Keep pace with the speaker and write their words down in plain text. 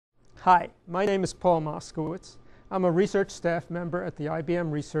Hi, my name is Paul Moskowitz. I'm a research staff member at the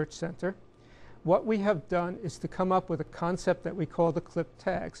IBM Research Center. What we have done is to come up with a concept that we call the clipped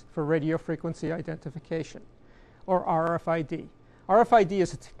tags for radio frequency identification, or RFID. RFID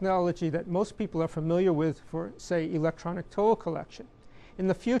is a technology that most people are familiar with for, say, electronic toll collection. In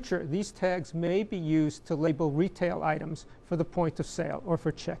the future, these tags may be used to label retail items for the point of sale or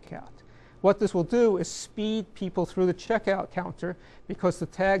for checkout. What this will do is speed people through the checkout counter because the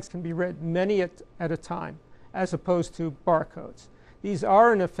tags can be read many at a time, as opposed to barcodes. These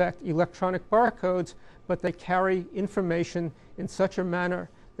are, in effect, electronic barcodes, but they carry information in such a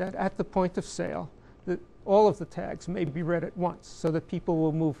manner that at the point of sale, all of the tags may be read at once so that people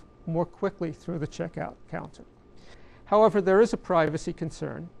will move more quickly through the checkout counter. However, there is a privacy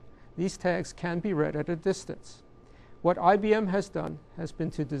concern. These tags can be read at a distance. What IBM has done has been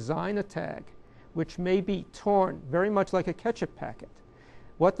to design a tag which may be torn very much like a ketchup packet.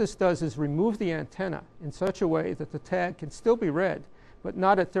 What this does is remove the antenna in such a way that the tag can still be read, but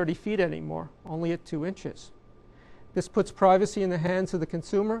not at 30 feet anymore, only at 2 inches. This puts privacy in the hands of the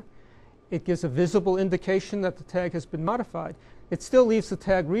consumer. It gives a visible indication that the tag has been modified. It still leaves the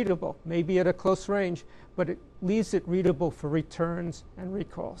tag readable, maybe at a close range, but it leaves it readable for returns and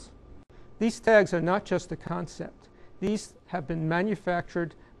recalls. These tags are not just a concept. These have been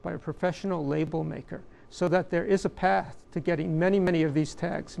manufactured by a professional label maker so that there is a path to getting many of these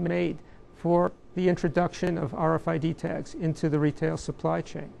tags made for the introduction of RFID tags into the retail supply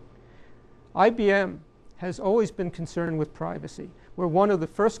chain. IBM has always been concerned with privacy. We're one of the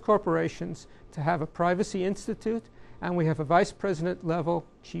first corporations to have a privacy institute, and we have a vice president level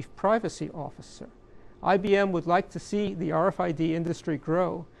chief privacy officer. IBM would like to see the RFID industry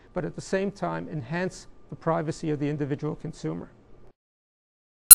grow, but at the same time enhance the privacy of the individual consumer.